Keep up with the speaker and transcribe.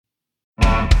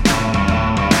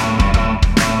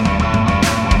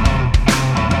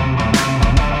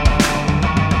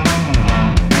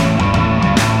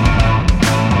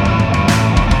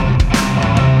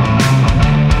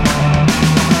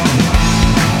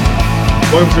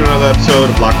Welcome to another episode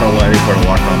of Locked On Lightning, part of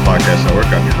Locked On Podcast Network.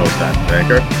 I'm your host, Adam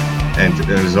Banker. And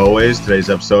as always, today's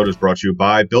episode is brought to you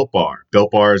by Built Bar.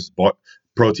 Built Bar is a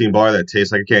protein bar that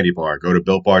tastes like a candy bar. Go to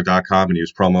BuiltBar.com and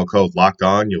use promo code Locked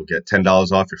On. You'll get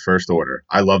 $10 off your first order.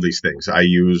 I love these things. I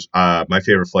use my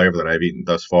favorite flavor that I've eaten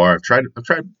thus far. I've tried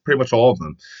pretty much all of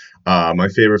them. My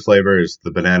favorite flavor is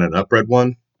the banana nut bread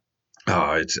one.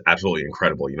 It's absolutely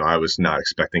incredible. I was not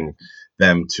expecting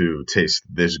them to taste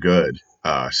this good.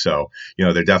 So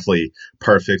they're definitely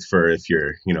perfect for if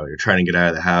you're trying to get out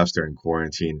of the house during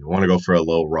quarantine. You want to go for a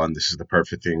little run. This is the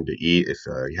perfect thing to eat if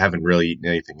you haven't really eaten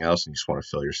anything else and you just want to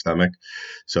fill your stomach.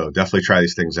 So definitely try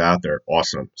these things out. They're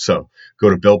awesome. So go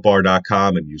to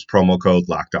BuiltBar.com and use promo code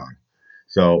Locked On.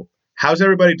 So how's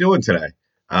everybody doing today?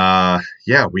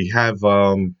 We have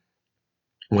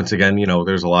once again,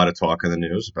 there's a lot of talk in the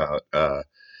news about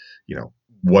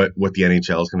what the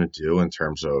NHL is going to do in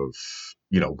terms of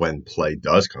when play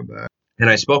does come back. And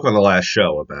I spoke on the last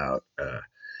show about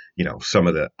some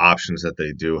of the options that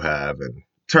they do have in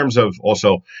terms of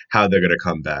also how they're going to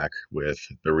come back with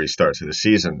the restart to the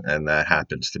season, and that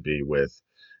happens to be with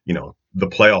the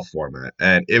playoff format.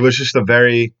 And it was just a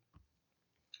very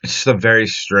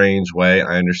strange way.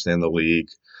 I understand the league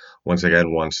once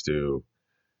again wants to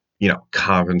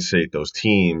compensate those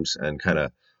teams and kind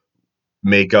of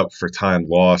make up for time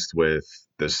lost with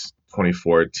this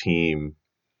 24 team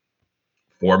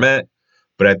format.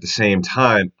 But at the same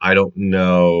time, I don't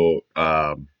know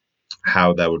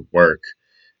how that would work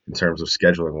in terms of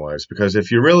scheduling wise, because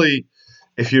if you really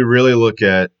look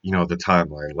at the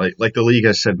timeline, like the league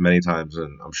has said many times,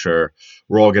 and I'm sure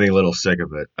we're all getting a little sick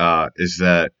of it, is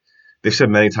that they've said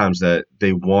many times that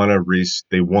they want to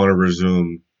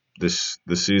resume this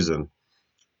season,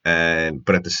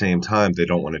 but at the same time they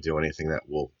don't want to do anything that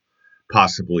will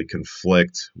possibly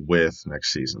conflict with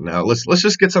next season. Now let's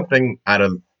just get something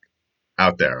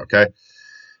out there, okay?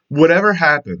 Whatever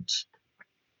happens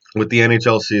with the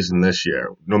NHL season this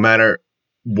year, no matter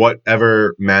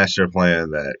whatever master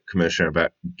plan that Commissioner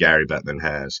Gary Bettman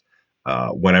has,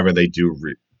 whenever they do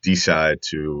decide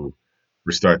to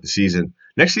restart the season,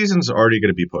 next season's already going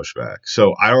to be pushed back.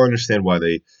 So I don't understand why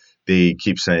they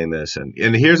keep saying this.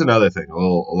 And here's another thing, a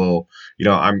little,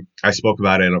 I spoke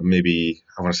about it maybe,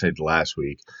 I want to say last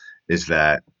week, is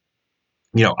that,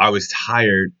 I was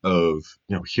tired of,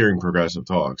 hearing progressive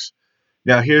talks.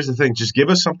 Now, here's the thing. Just give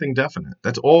us something definite.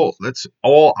 That's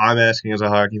all I'm asking as a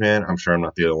hockey fan. I'm sure I'm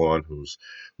not the only one who's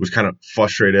kind of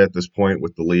frustrated at this point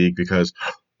with the league, because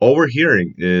all we're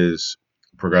hearing is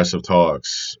progressive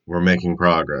talks. We're making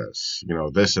progress,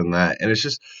 this and that. And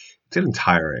it's getting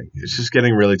tiring. It's just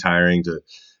getting really tiring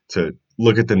to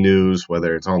look at the news,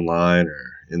 whether it's online or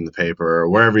in the paper or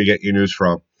wherever you get your news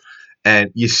from.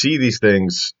 And you see these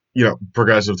things,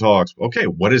 progressive talks. Okay,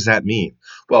 what does that mean?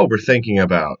 Well, we're thinking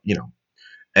about,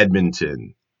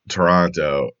 Edmonton,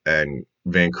 Toronto, and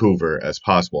Vancouver as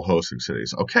possible hosting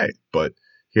cities. Okay, but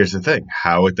here's the thing.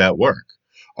 How would that work?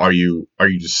 Are you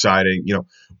deciding,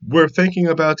 we're thinking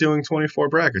about doing 24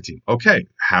 bracket team. Okay,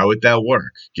 how would that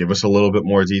work? Give us a little bit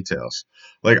more details.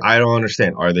 I don't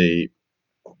understand. I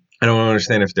don't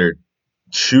understand if they're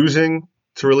choosing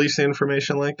to release the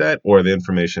information like that, or the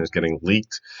information is getting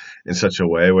leaked in such a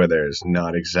way where there's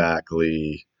not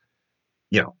exactly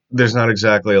a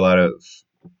lot of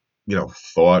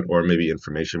thought or maybe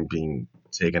information being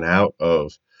taken out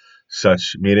of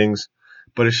such meetings.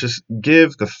 But it's just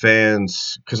give the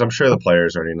fans, because I'm sure the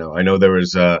players already know. I know there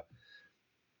was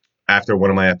after one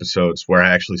of my episodes where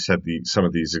I actually said some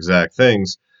of these exact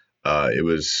things, it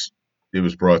was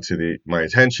brought to my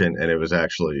attention, and it was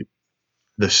actually,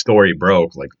 the story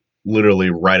broke literally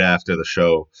right after the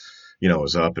show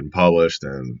was up and published,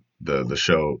 and the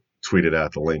show tweeted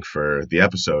out the link for the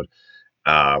episode.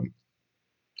 And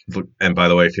by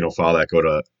the way, if you don't follow that, go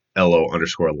to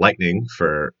LO_Lightning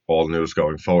for all news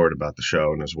going forward about the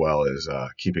show, and as well as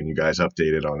keeping you guys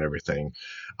updated on everything,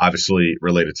 obviously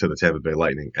related to the Tampa Bay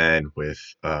Lightning and with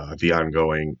the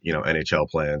ongoing, NHL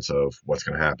plans of what's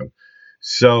going to happen.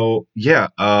 So yeah,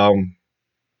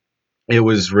 it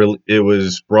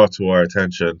was brought to our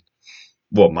attention,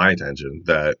 well, my attention,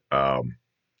 that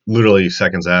literally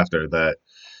seconds after that,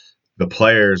 the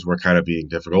players were kind of being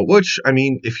difficult, which, I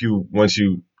mean, once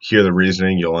you hear the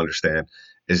reasoning, you'll understand,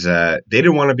 is that they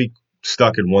didn't want to be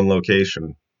stuck in one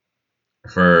location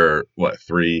for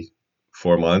 3-4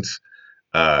 months,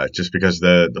 just because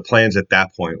the plans at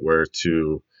that point were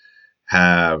to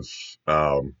have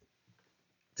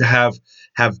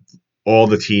all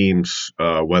the teams,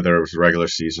 whether it was the regular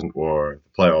season or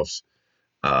the playoffs,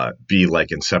 be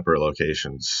like in separate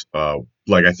locations.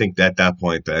 Like I think at that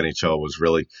point the NHL was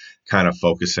really kind of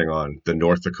focusing on the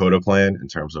North Dakota plan in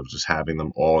terms of just having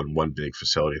them all in one big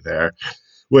facility there,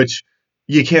 which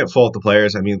you can't fault the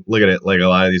players. I mean, look at it. Like a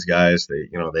lot of these guys,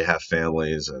 they have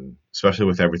families, and especially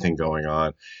with everything going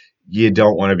on, you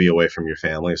don't want to be away from your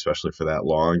family, especially for that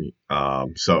long.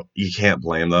 So you can't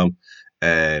blame them.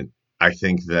 And I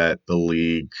think that the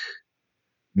league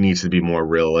needs to be more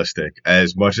realistic.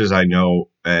 As much as I know,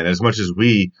 and as much as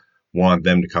we want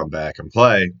them to come back and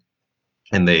play,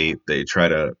 and they try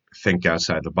to think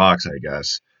outside the box, I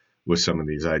guess, with some of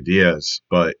these ideas.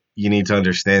 But you need to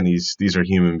understand these are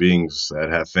human beings that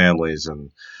have families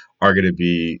and are going to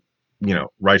be,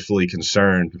 rightfully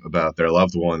concerned about their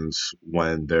loved ones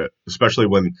when they're, especially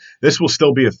when this will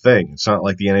still be a thing. It's not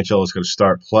like the NHL is going to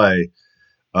start play,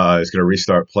 is going to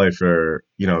restart play for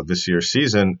this year's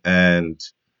season, and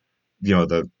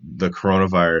the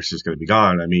coronavirus is going to be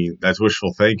gone. I mean, that's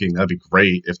wishful thinking. That'd be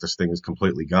great if this thing is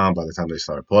completely gone by the time they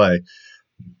start play.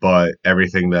 But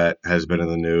everything that has been in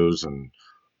the news and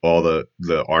all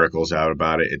the articles out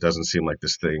about it, it doesn't seem like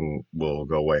this thing will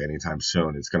go away anytime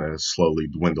soon. It's going to slowly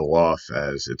dwindle off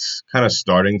as it's kind of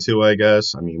starting to, I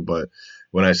guess. I mean, but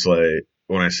when I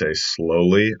say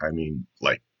slowly, I mean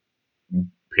like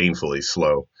painfully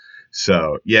slow.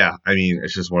 So yeah, I mean,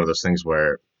 it's just one of those things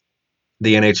where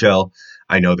the NHL,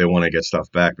 I know they want to get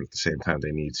stuff back, but at the same time,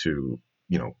 they need to,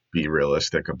 be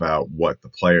realistic about what the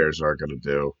players are going to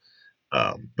do.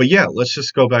 But yeah, let's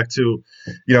just go back to,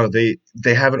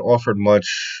 they haven't offered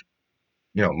much,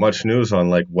 much news on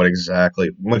like what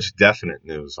exactly, much definite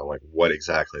news on like what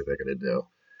exactly they're going to do.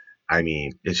 I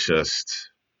mean, it's just,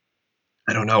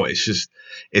 I don't know.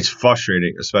 It's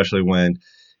frustrating, especially when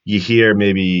you hear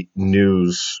maybe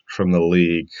news from the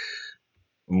league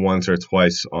once or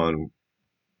twice on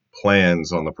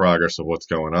plans on the progress of what's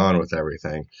going on with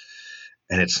everything.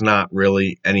 And it's not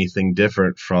really anything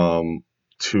different from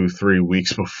 2, 3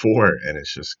 weeks before. And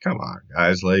it's just, come on,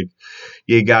 guys. Like,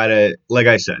 you gotta, like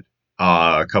I said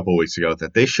a couple of weeks ago,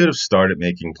 that they should have started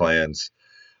making plans,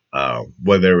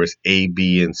 whether it was A,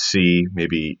 B, and C,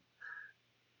 maybe,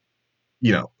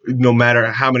 no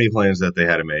matter how many plans that they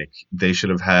had to make, they should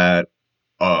have had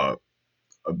a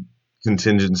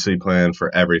contingency plan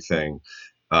for everything,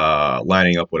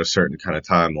 lining up with a certain kind of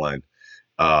timeline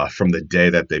from the day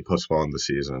that they postponed the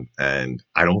season. And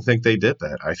I don't think they did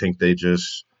that. I think they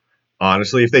just,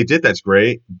 honestly, if they did, that's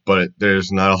great, but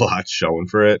there's not a lot showing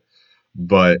for it.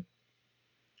 But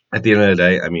at the end of the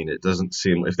day, I mean, it doesn't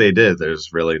seem, if they did,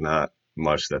 there's really not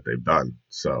much that they've done.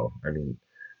 So, I mean,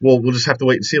 we'll just have to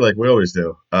wait and see like we always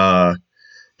do. But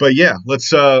yeah, let's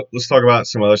talk about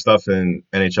some other stuff in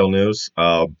NHL news.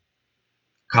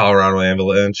 Colorado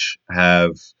Avalanche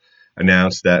have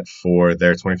announced that for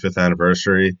their 25th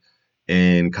anniversary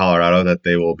in Colorado, that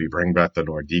they will be bringing back the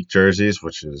Nordique jerseys,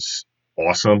 which is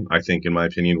awesome. I think, in my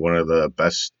opinion, one of the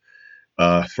best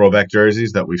throwback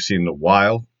jerseys that we've seen in a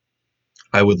while.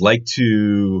 I would like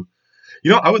to,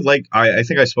 I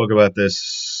think I spoke about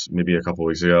this maybe a couple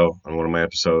weeks ago on one of my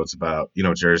episodes about,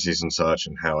 jerseys and such,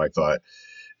 and how I thought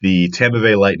the Tampa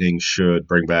Bay Lightning should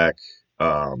bring back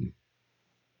kind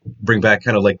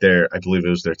of like I believe it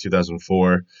was their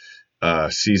 2004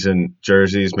 season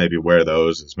jerseys, maybe wear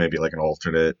those as maybe like an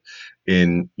alternate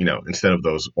instead of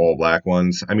those all black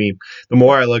ones. I mean, the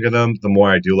more I look at them, the more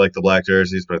I do like the black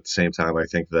jerseys, but at the same time, I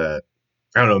think that,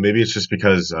 I don't know, maybe it's just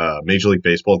because Major League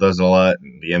Baseball does it a lot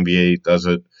and the NBA does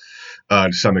it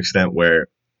to some extent, where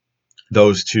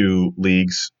those two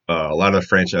leagues, a lot of the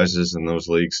franchises in those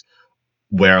leagues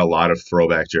wear a lot of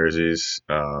throwback jerseys.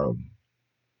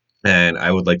 And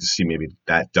I would like to see maybe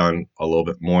that done a little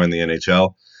bit more in the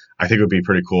NHL. I think it would be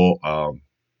pretty cool.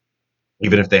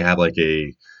 Even if they have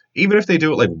even if they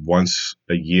do it like once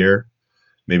a year,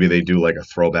 maybe they do like a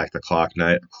throwback the clock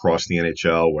night across the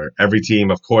NHL where every team,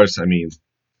 of course, I mean,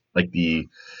 like the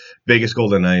Vegas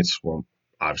Golden Knights won't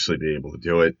obviously be able to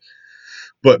do it,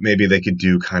 but maybe they could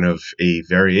do kind of a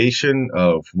variation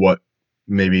of what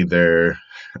maybe their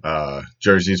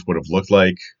jerseys would have looked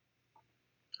like.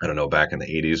 I don't know, back in the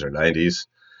 80s or 90s.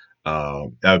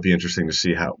 That would be interesting to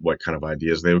see what kind of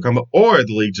ideas they would come up, or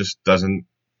the league just doesn't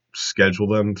schedule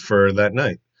them for that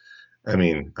night. I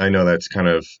mean, I know that's kind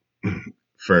of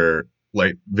for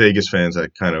like Vegas fans,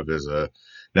 that kind of is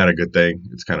not a good thing.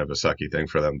 It's kind of a sucky thing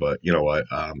for them, but you know what?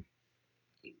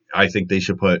 I think they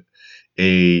should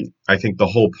I think the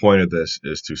whole point of this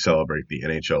is to celebrate the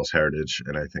NHL's heritage,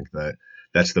 and I think that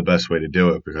that's the best way to do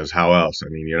it, because how else? I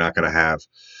mean, you're not going to have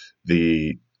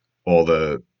the all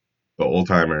the old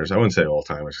timers. I wouldn't say old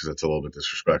timers because it's a little bit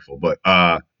disrespectful, but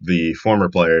the former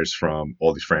players from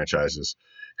all these franchises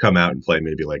come out and play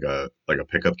maybe like a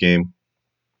pickup game,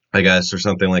 I guess, or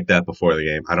something like that before the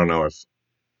game. I don't know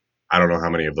how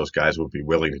many of those guys would be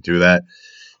willing to do that,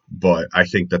 but I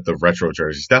think that the retro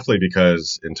jerseys definitely,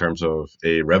 because in terms of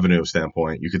a revenue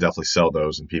standpoint, you could definitely sell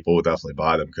those and people would definitely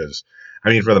buy them because I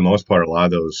mean for the most part a lot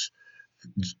of those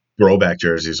throwback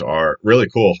jerseys are really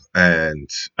cool, and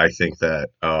I think that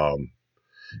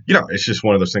it's just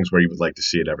one of those things where you would like to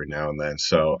see it every now and then.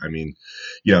 So, I mean,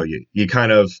 you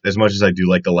kind of, as much as I do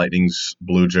like the Lightning's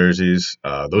blue jerseys,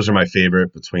 those are my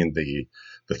favorite between the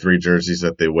three jerseys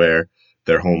that they wear.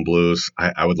 Their home blues.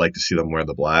 I would like to see them wear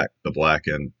the black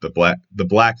throwbacks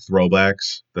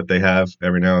that they have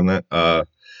every now and then.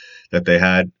 That they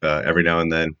had every now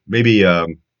and then, maybe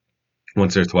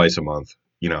once or twice a month,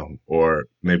 or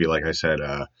maybe like I said,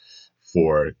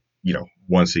 for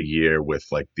once a year with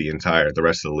like the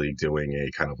rest of the league doing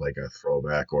a kind of like a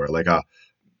throwback or like a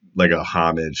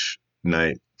homage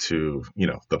night to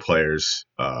the players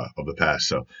of the past.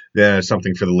 So yeah, it's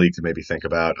something for the league to maybe think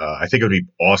about. I think it would be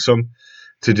awesome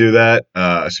to do that,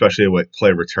 especially with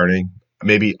play returning.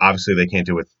 Maybe obviously they can't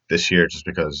do it this year just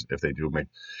because if they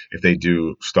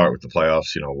do start with the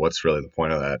playoffs, what's really the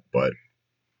point of that? But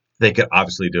they could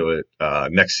obviously do it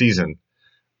next season,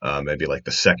 maybe like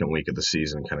the second week of the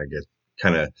season, kind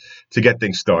of to get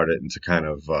things started and to kind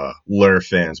of lure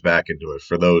fans back into it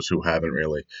for those who haven't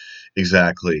really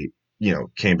exactly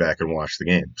came back and watched the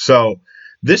game. So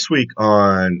this week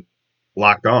on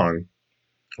Locked On,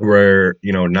 where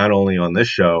not only on this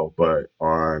show but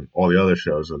on all the other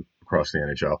shows across the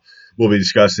NHL, we'll be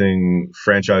discussing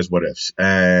franchise what ifs.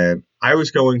 And I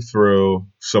was going through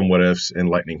some what ifs in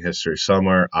Lightning history. Some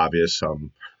are obvious,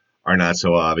 some are not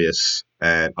so obvious,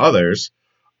 and others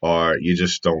are you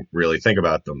just don't really think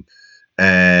about them.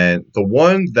 And the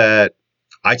one that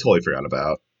I totally forgot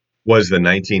about was the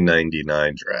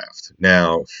 1999 draft.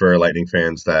 Now, for Lightning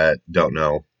fans that don't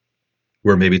know,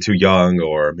 were maybe too young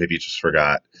or maybe just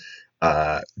forgot.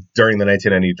 Uh, During the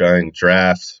 1999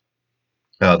 draft,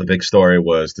 the big story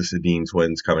was the Sedin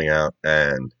twins coming out,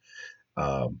 and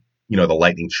the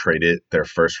Lightning traded their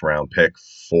first round pick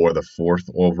for the fourth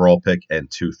overall pick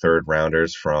and two third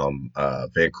rounders from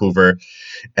Vancouver.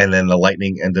 And then the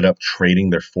Lightning ended up trading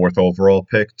their fourth overall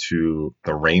pick to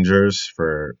the Rangers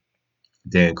for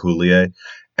Dan Coulier.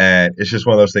 And it's just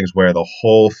one of those things where the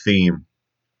whole theme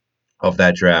of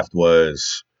that draft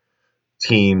was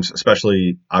teams,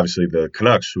 especially obviously the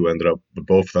Canucks, who ended up with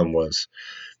both of them, was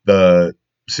the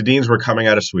Sedins were coming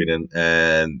out of Sweden,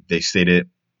 and they stated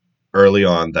early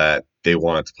on that they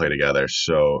wanted to play together.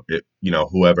 So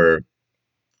whoever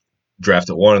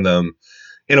drafted one of them,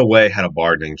 in a way, had a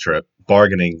bargaining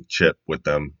chip with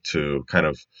them to kind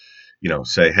of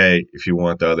say, hey, if you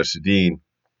want the other Sedin,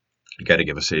 you got to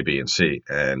give us A, B, and C.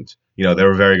 And they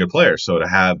were very good players, so to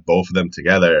have both of them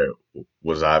together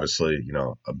was obviously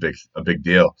a big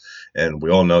deal. And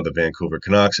we all know the Vancouver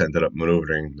Canucks ended up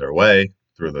maneuvering their way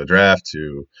through the draft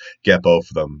to get both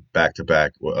of them back to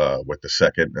back with the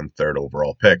second and third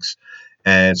overall picks.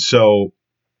 And so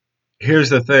here's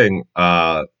the thing: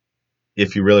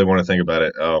 if you really want to think about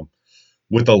it,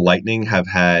 would the Lightning have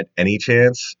had any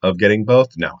chance of getting both?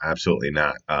 No, absolutely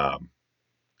not. I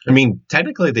mean,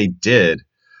 technically they did,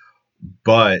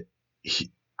 but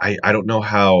I don't know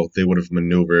how they would have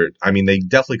maneuvered. I mean, they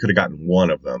definitely could have gotten one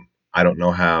of them. I don't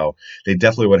know how. They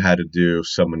definitely would have had to do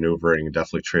some maneuvering and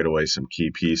definitely trade away some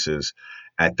key pieces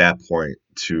at that point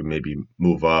to maybe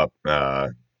move up.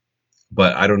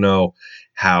 But I don't know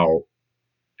how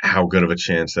good of a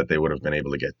chance that they would have been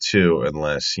able to get two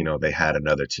unless they had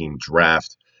another team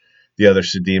draft the other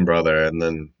Sedin brother, and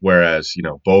then whereas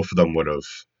both of them would have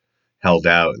held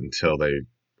out until they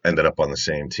ended up on the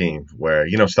same team, where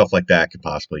stuff like that could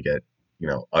possibly get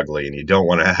ugly, and you don't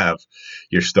want to have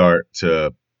your start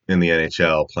to in the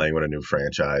NHL playing with a new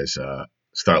franchise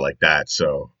start like that.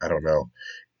 So I don't know.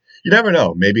 You never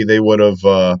know. Maybe they would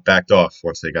have backed off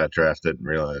once they got drafted and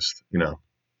realized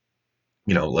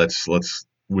let's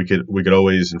we could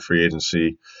always in free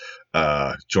agency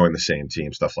join the same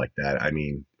team, stuff like that. I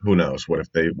mean, who knows what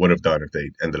if they would have done if they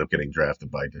ended up getting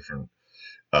drafted by different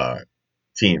uh,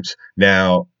 teams.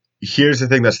 Now, here's the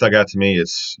thing that stuck out to me.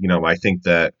 It's, I think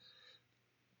that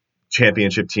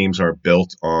championship teams are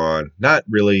built on not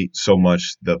really so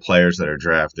much the players that are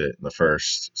drafted in the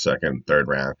first, second, third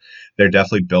round. They're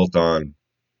definitely built on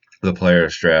the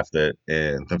players drafted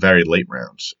in the very late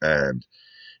rounds. And,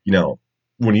 you know,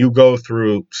 when you go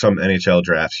through some NHL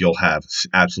drafts, you'll have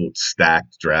absolute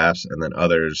stacked drafts and then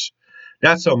others,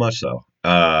 not so much so,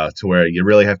 to where you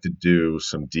really have to do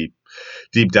some deep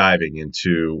diving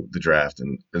into the draft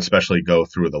and especially go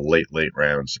through the late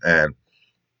rounds. And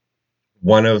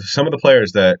one of some of the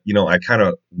players that I kind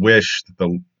of wish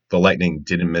the Lightning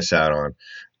didn't miss out on.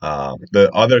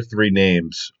 The other three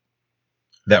names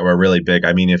that were really big.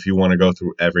 I mean, if you want to go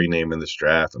through every name in this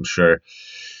draft, I'm sure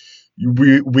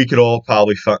we could all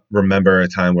probably remember a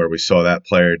time where we saw that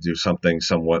player do something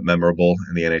somewhat memorable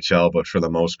in the NHL. But for the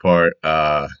most part,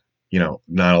 not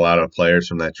a lot of players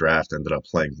from that draft ended up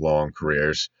playing long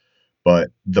careers. But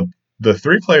the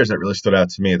three players that really stood out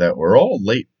to me that were all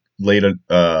late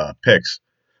picks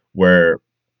were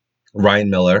Ryan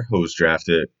Miller, who was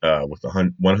drafted with the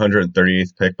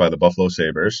 138th pick by the Buffalo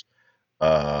Sabres.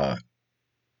 Uh,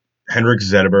 Henrik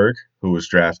Zetterberg, who was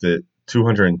drafted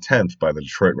 210th by the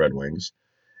Detroit Red Wings,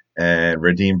 and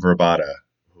Radim Verbata,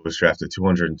 who was drafted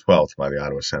 212th by the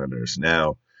Ottawa Senators.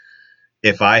 Now,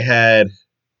 if I had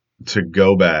to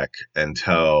go back and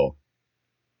tell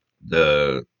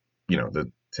the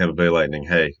the Tampa Bay Lightning,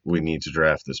 hey, we need to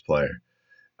draft this player.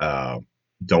 Uh,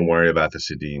 don't worry about the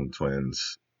Sedin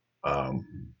twins.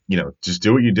 Just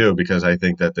do what you do because I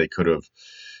think that they could have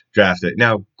drafted.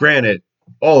 Now, granted,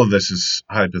 all of this is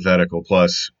hypothetical.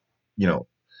 Plus, you know,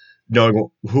 knowing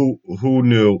who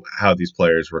knew how these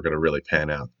players were going to really pan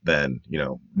out then,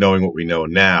 knowing what we know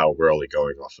now, we're only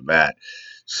going off of that.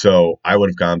 So I would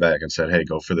have gone back and said, hey,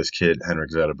 go for this kid,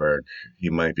 Henrik Zetterberg. He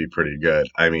might be pretty good.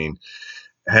 I mean,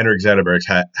 Henrik Zetterberg's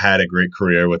had a great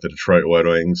career with the Detroit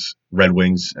Red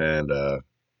Wings, and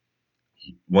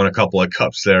he won a couple of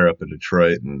cups there up in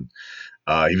Detroit, and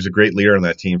he was a great leader on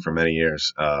that team for many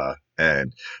years.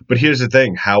 But here's the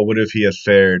thing: how would have he have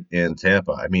fared in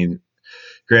Tampa? I mean,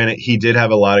 granted, he did have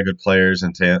a lot of good players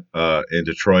in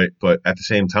Detroit, but at the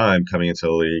same time, coming into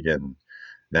the league in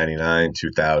 '99,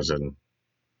 2000,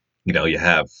 you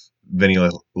have Vinny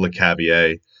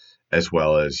Lecavalier as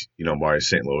well as Marius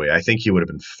St. Louis. I think he would have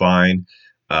been fine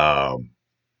um,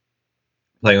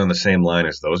 playing on the same line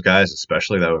as those guys,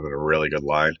 especially that would have been a really good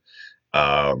line.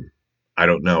 Um, I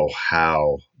don't know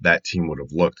how that team would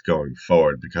have looked going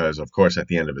forward because, of course, at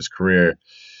the end of his career,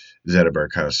 Zetterberg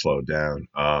kind of slowed down.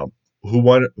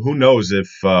 Who knows if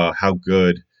how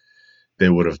good they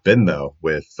would have been though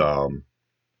with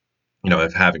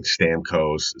if having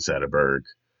Stamkos, Zetterberg,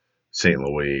 St.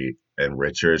 Louis, and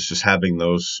Richards, just having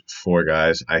those four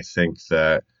guys, I think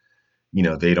that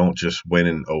they don't just win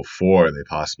in '04, they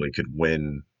possibly could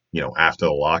win after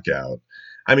the lockout.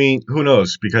 I mean, who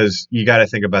knows? Because you got to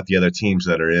think about the other teams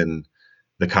that are in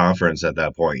the conference at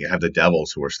that point. You have the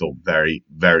Devils, who are still very,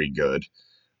 very good.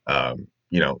 And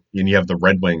you have the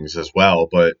Red Wings as well.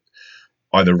 But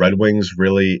are the Red Wings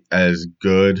really as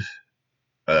good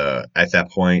at that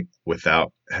point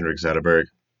without Henrik Zetterberg?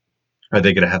 Are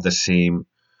they going to have the same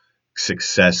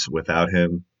success without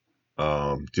him?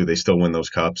 Do they still win those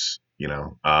cups? We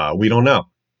don't know.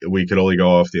 We could only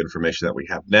go off the information that we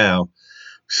have now.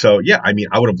 So yeah, I mean,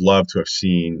 I would have loved to have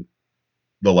seen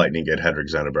the Lightning get Henrik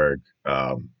Zetterberg.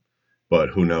 But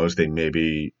who knows? They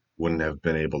maybe wouldn't have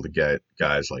been able to get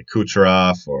guys like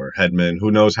Kucherov or Hedman.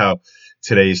 Who knows how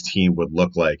today's team would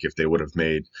look like if they would have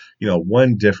made,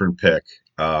 one different pick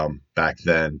back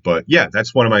then. But yeah,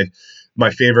 that's one of my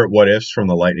favorite what ifs from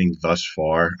the Lightning thus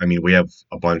far. I mean, we have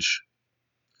a bunch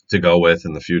to go with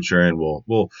in the future, and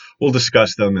we'll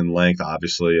discuss them in length,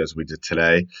 obviously, as we did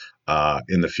today,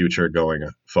 in the future going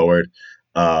forward.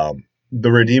 The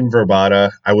Redeem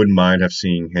Verbata, I wouldn't mind have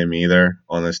seen him either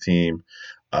on this team.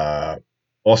 Uh,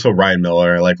 Also, Ryan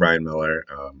Miller. I like Ryan Miller.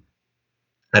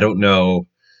 I don't know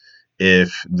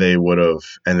if they would have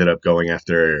ended up going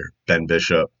after Ben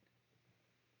Bishop.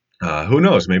 Who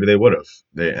knows? Maybe they would have.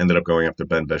 They ended up going after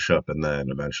Ben Bishop and then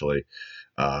eventually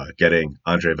getting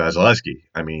Andre Vasilevsky.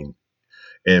 I mean,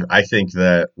 if I think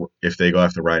that if they go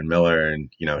after Ryan Miller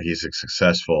and he's as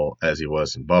successful as he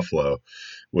was in Buffalo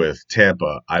with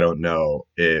Tampa, I don't know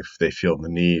if they feel the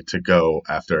need to go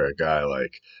after a guy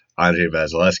like Andre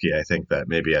Vasilevsky. I think that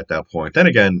maybe at that point. Then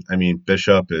again, I mean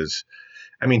Bishop is.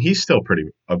 I mean he's still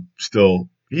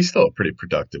he's still a pretty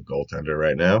productive goaltender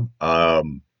right now.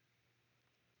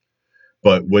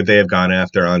 But would they have gone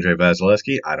after Andre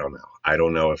Vasilevsky? I don't know. I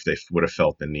don't know if they would have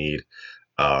felt the need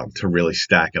to really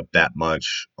stack up that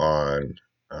much on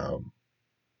um,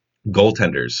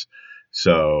 goaltenders.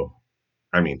 So,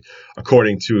 I mean,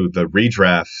 according to the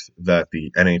redraft that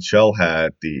the NHL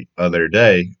had the other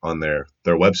day on their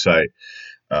website,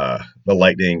 the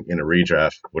Lightning in a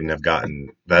redraft wouldn't have gotten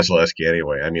Vasilevsky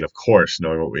anyway. I mean, of course,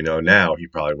 knowing what we know now, he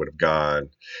probably would have gone.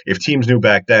 If teams knew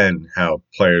back then how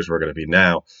players were going to be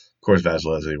now, of course,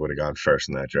 Vasilevsky would have gone first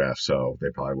in that draft, so they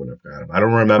probably wouldn't have got him. I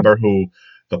don't remember who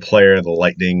the player the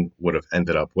Lightning would have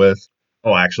ended up with.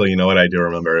 Oh, actually, you know what? I do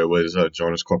remember. It was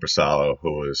Jonas Corposalo,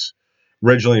 who was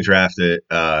originally drafted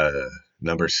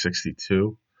number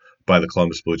 62 by the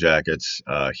Columbus Blue Jackets.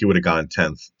 He would have gone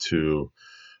 10th to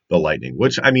the Lightning,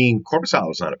 which, I mean,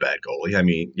 Korpisalo is not a bad goalie. I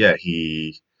mean, yeah,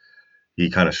 he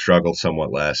kind of struggled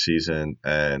somewhat last season,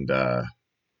 and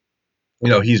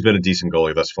he's been a decent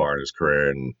goalie thus far in his career,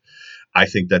 and I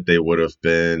think that they would have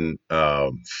been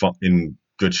in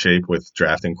good shape with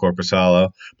drafting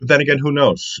Korpisalo. But then again, who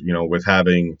knows? With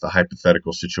having the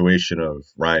hypothetical situation of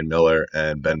Ryan Miller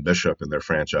and Ben Bishop in their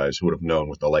franchise, who would have known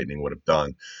what the Lightning would have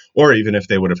done? Or even if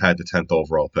they would have had the 10th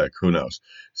overall pick, who knows?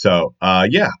 So,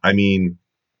 yeah, I mean,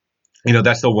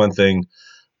 that's the one thing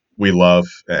we love,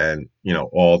 and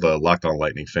all the Locked On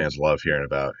Lightning fans love hearing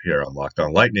about here on Locked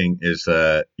On Lightning is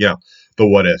the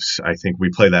what ifs. I think we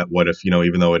play that what if,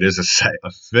 even though it is a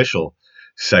official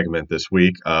segment this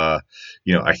week. I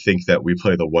think that we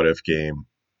play the what if game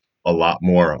a lot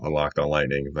more on Locked On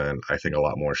Lightning than I think a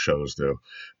lot more shows do.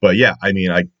 But yeah, I mean,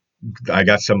 I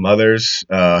got some others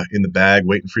in the bag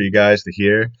waiting for you guys to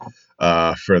hear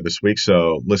for this week.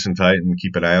 So listen tight and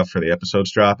keep an eye out for the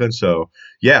episodes dropping. So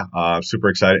yeah, I'm super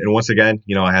excited. And once again,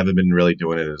 I haven't been really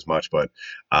doing it as much, but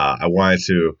I wanted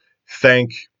to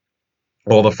thank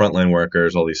all the frontline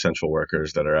workers, all the essential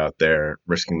workers that are out there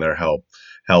risking their health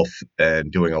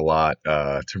and doing a lot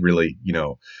to really,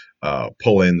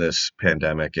 pull in this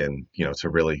pandemic and, to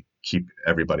really keep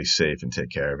everybody safe and take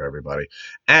care of everybody.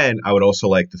 And I would also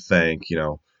like to thank,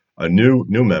 a new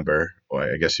member, or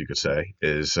I guess you could say,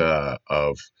 is the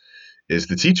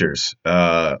teachers.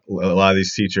 A lot of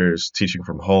these teachers teaching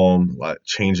from home,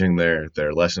 changing their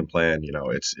lesson plan.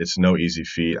 It's no easy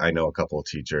feat. I know a couple of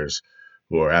teachers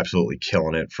who are absolutely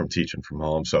killing it from teaching from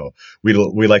home. So we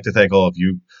like to thank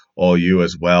all you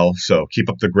as well. So keep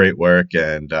up the great work,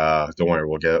 and don't worry,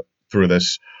 we'll get through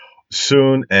this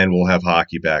soon, and we'll have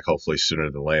hockey back hopefully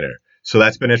sooner than later. So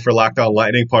that's been it for Locked On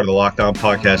Lightning, part of the Locked On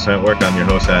Podcast Network. I'm your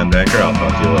host, Adam Banker. I'll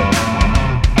talk to you later.